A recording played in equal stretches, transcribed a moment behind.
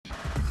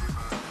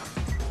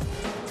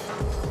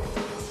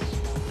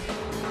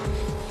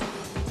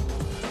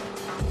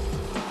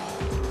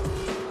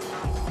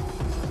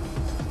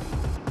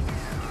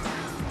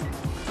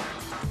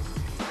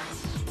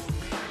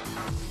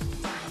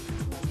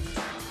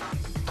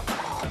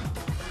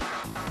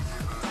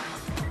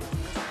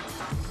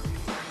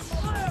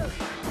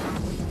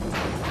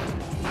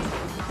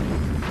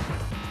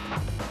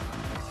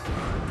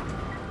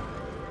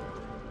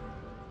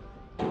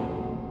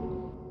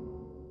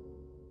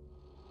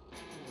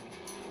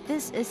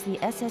This is the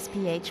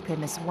SSPH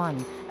Primus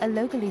 1, a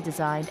locally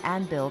designed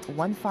and built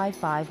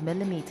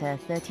 155mm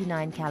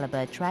 39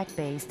 caliber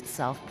track-based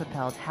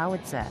self-propelled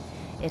howitzer.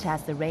 It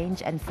has the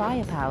range and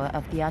firepower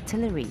of the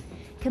artillery.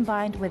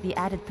 Combined with the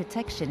added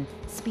protection,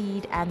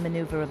 speed and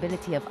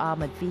maneuverability of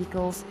armored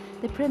vehicles,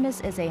 the Primus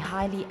is a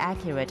highly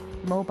accurate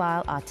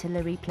mobile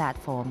artillery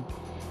platform.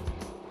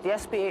 The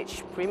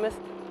SPH Primus,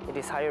 it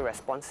is highly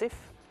responsive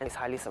and is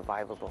highly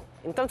survivable.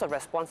 In terms of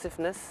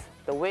responsiveness,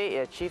 the way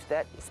it achieves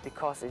that is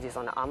because it is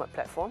on an armored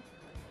platform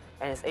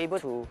and is able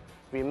to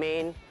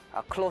remain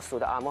close to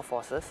the armored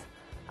forces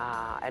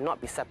and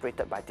not be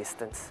separated by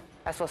distance.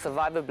 As for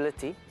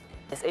survivability,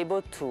 it's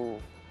able to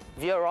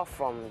veer off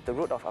from the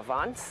route of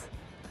advance,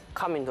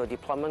 come into a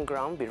deployment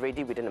ground, be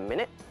ready within a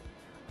minute,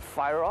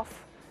 fire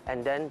off,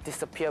 and then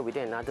disappear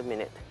within another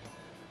minute.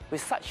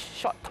 With such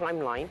short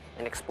timeline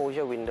and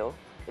exposure window,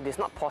 it is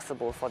not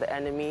possible for the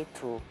enemy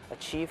to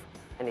achieve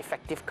an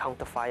effective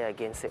counterfire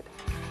against it.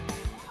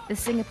 The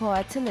Singapore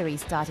artillery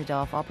started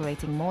off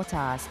operating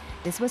mortars.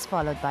 This was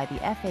followed by the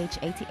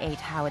FH-88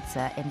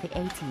 howitzer in the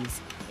 80s.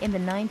 In the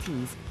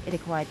 90s, it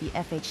acquired the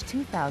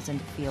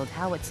FH-2000 field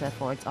howitzer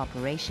for its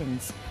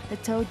operations. The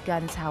towed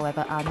guns,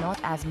 however, are not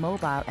as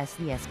mobile as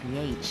the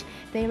SPH.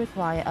 They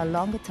require a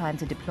longer time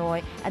to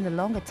deploy and a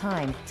longer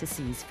time to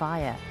cease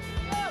fire.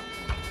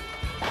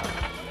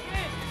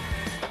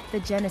 The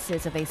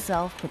genesis of a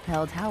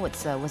self-propelled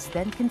howitzer was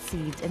then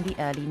conceived in the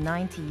early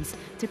 90s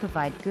to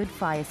provide good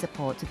fire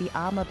support to the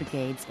armour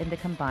brigades in the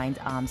combined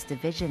arms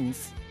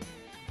divisions.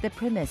 The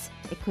Primus,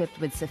 equipped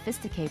with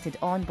sophisticated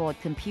onboard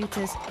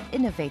computers,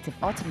 innovative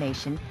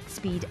automation,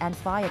 speed and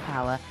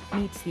firepower,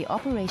 meets the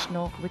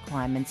operational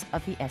requirements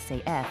of the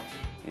SAF.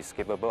 It's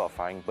capable of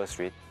firing burst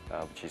rate,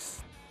 which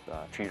is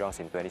 3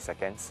 rounds in 20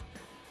 seconds.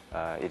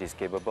 It is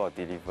capable of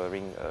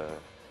delivering a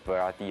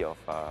variety of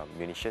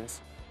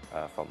munitions,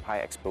 from high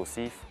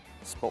explosive,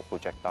 smoke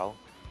projectile,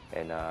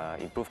 and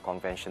improved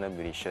conventional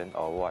munition,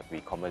 or what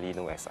we commonly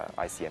know as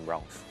ICM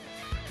rounds.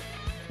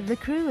 The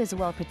crew is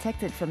well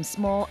protected from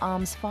small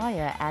arms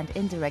fire and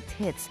indirect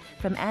hits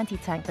from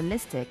anti-tank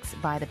ballistics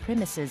by the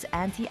Primus's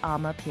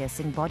anti-armor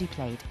piercing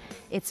bodyplate.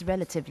 Its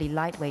relatively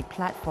lightweight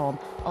platform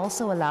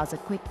also allows a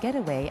quick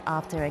getaway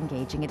after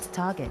engaging its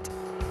target.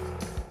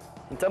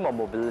 In terms of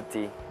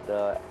mobility,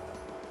 the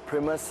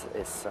Primus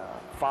is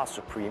far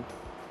supreme.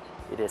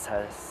 It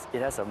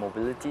has a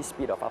mobility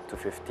speed of up to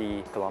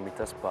 50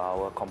 kilometers per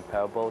hour,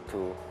 comparable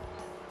to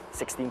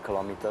 16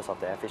 kilometers of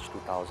the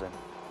FH-2000.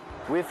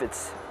 With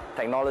its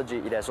technology,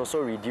 it has also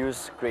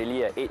reduced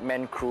greatly an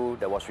 8-man crew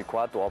that was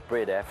required to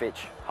operate the FH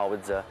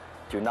howitzer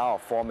to now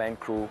a 4-man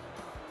crew,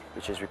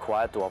 which is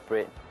required to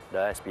operate the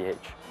SPH.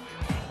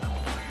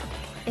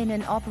 In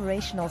an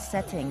operational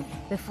setting,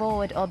 the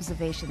forward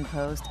observation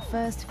post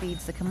first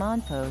feeds the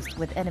command post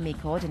with enemy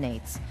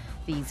coordinates.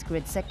 These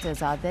grid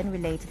sectors are then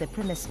relayed to the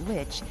Primus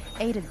which,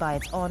 aided by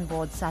its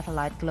onboard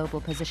satellite global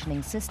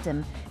positioning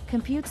system,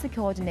 computes the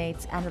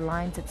coordinates and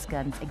aligns its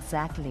guns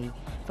exactly.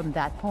 From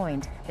that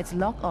point, it's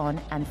lock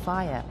on and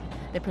fire.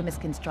 The Primus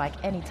can strike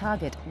any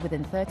target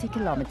within 30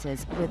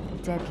 kilometers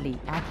with deadly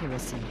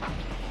accuracy.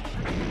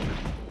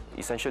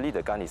 Essentially,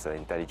 the gun is an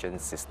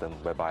intelligence system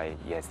whereby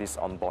it has this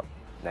onboard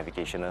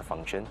navigational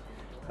function.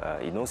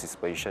 It knows its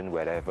position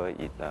wherever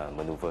it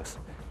maneuvers,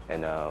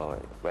 and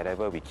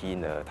whenever we key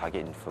in the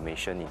target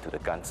information into the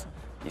guns,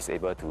 it's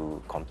able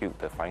to compute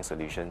the firing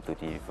solution to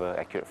deliver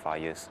accurate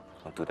fires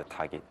onto the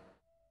target.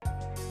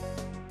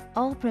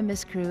 All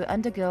Primus crew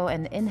undergo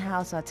an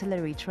in-house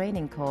artillery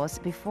training course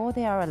before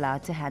they are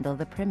allowed to handle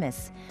the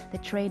Primus. The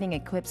training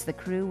equips the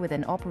crew with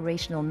an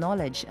operational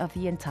knowledge of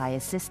the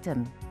entire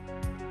system.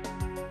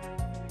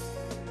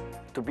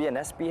 To be an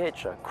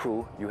SPH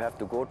crew, you have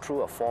to go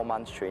through a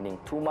 4-month training,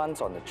 2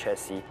 months on the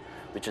chassis,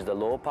 which is the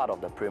lower part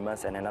of the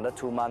Primus, and another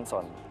 2 months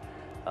on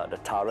the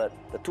turret.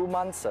 The 2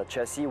 months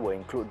chassis will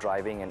include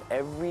driving, and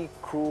every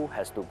crew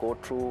has to go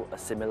through a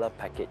similar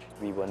package.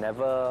 We were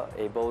never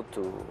able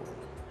to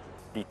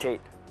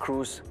detect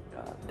crews'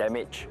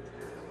 damage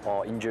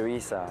or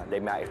injuries they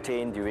might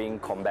attain during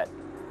combat.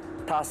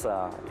 Thus,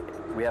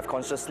 we have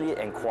consciously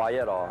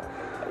inquired or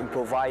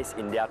improvised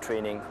in their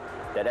training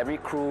that every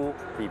crew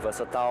be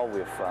versatile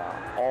with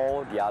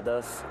all the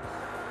others'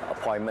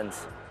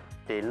 appointments.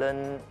 They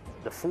learn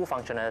the full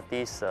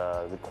functionalities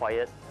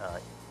required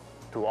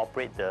to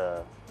operate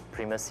the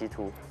Primus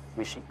C2,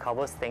 which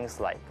covers things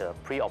like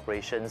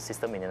pre-operation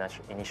system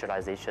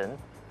initialization,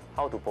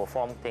 how to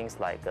perform things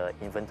like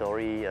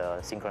inventory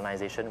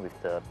synchronization with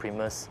the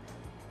Primus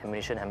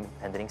ammunition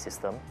handling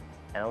system,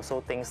 and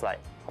also things like,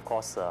 of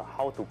course,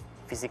 how to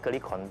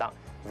physically conduct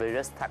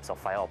various types of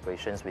fire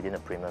operations within the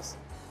Primus.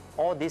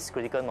 All this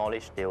critical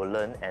knowledge they will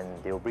learn and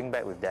they will bring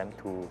back with them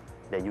to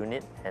their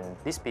unit, and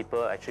these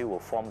people actually will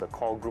form the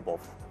core group of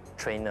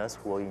trainers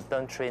who will in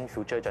turn train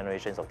future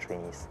generations of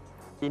trainees.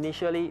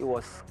 Initially, it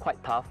was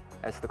quite tough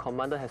as the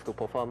commander has to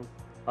perform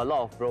a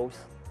lot of roles,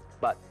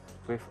 but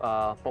with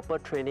proper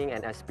training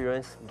and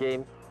experience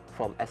gained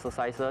from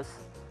exercises,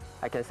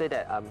 I can say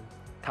that I'm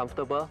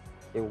comfortable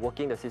in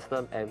working the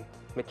system and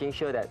making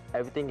sure that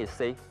everything is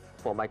safe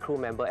for my crew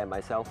member and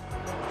myself.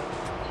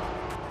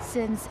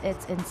 Since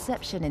its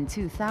inception in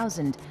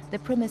 2000, the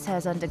Primus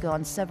has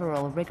undergone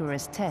several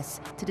rigorous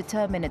tests to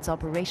determine its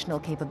operational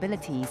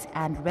capabilities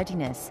and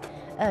readiness.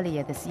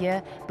 Earlier this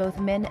year, both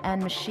men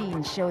and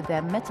machines showed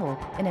their mettle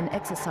in an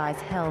exercise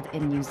held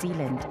in New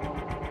Zealand.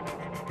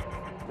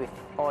 With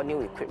all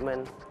new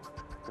equipment,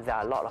 there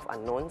are a lot of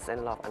unknowns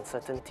and a lot of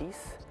uncertainties.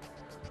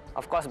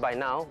 Of course, by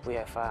now, we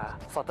have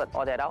sorted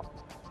all that out.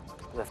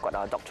 We've got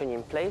our doctrine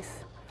in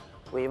place.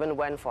 We even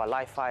went for a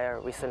live fire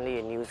recently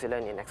in New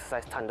Zealand in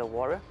exercise Thunder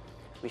Warrior,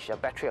 which a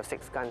battery of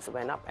 6 guns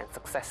went up and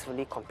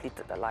successfully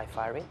completed the live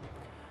firing.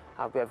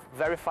 We have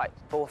verified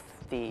both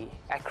the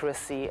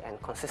accuracy and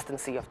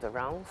consistency of the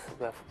rounds.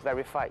 We have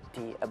verified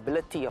the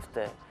ability of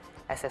the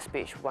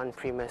SSPH-1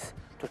 Primus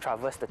to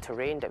traverse the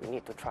terrain that we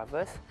need to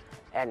traverse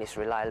and its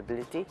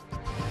reliability.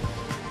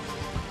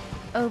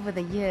 Over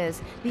the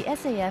years, the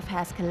SAF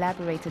has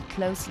collaborated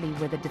closely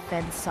with the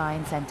Defence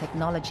Science and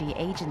Technology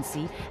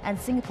Agency and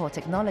Singapore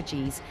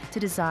Technologies to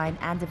design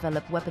and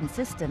develop weapon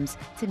systems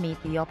to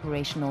meet the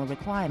operational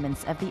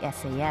requirements of the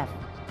SAF.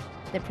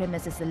 The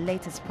Primus is the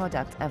latest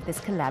product of this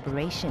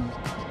collaboration.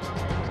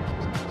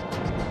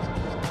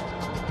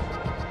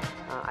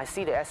 I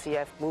see the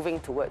SAF moving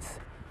towards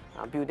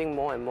building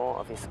more and more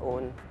of its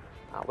own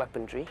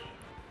weaponry.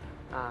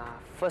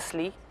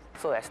 Firstly,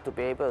 so as to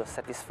be able to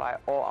satisfy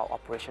all our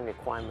operation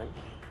requirements.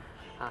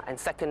 And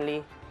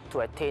secondly,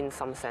 to attain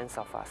some sense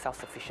of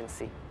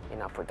self-sufficiency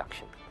in our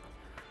production.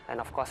 And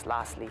of course,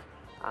 lastly,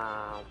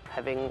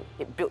 having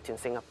it built in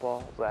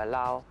Singapore will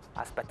allow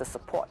us better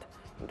support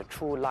in the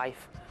true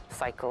life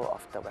cycle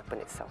of the weapon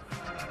itself.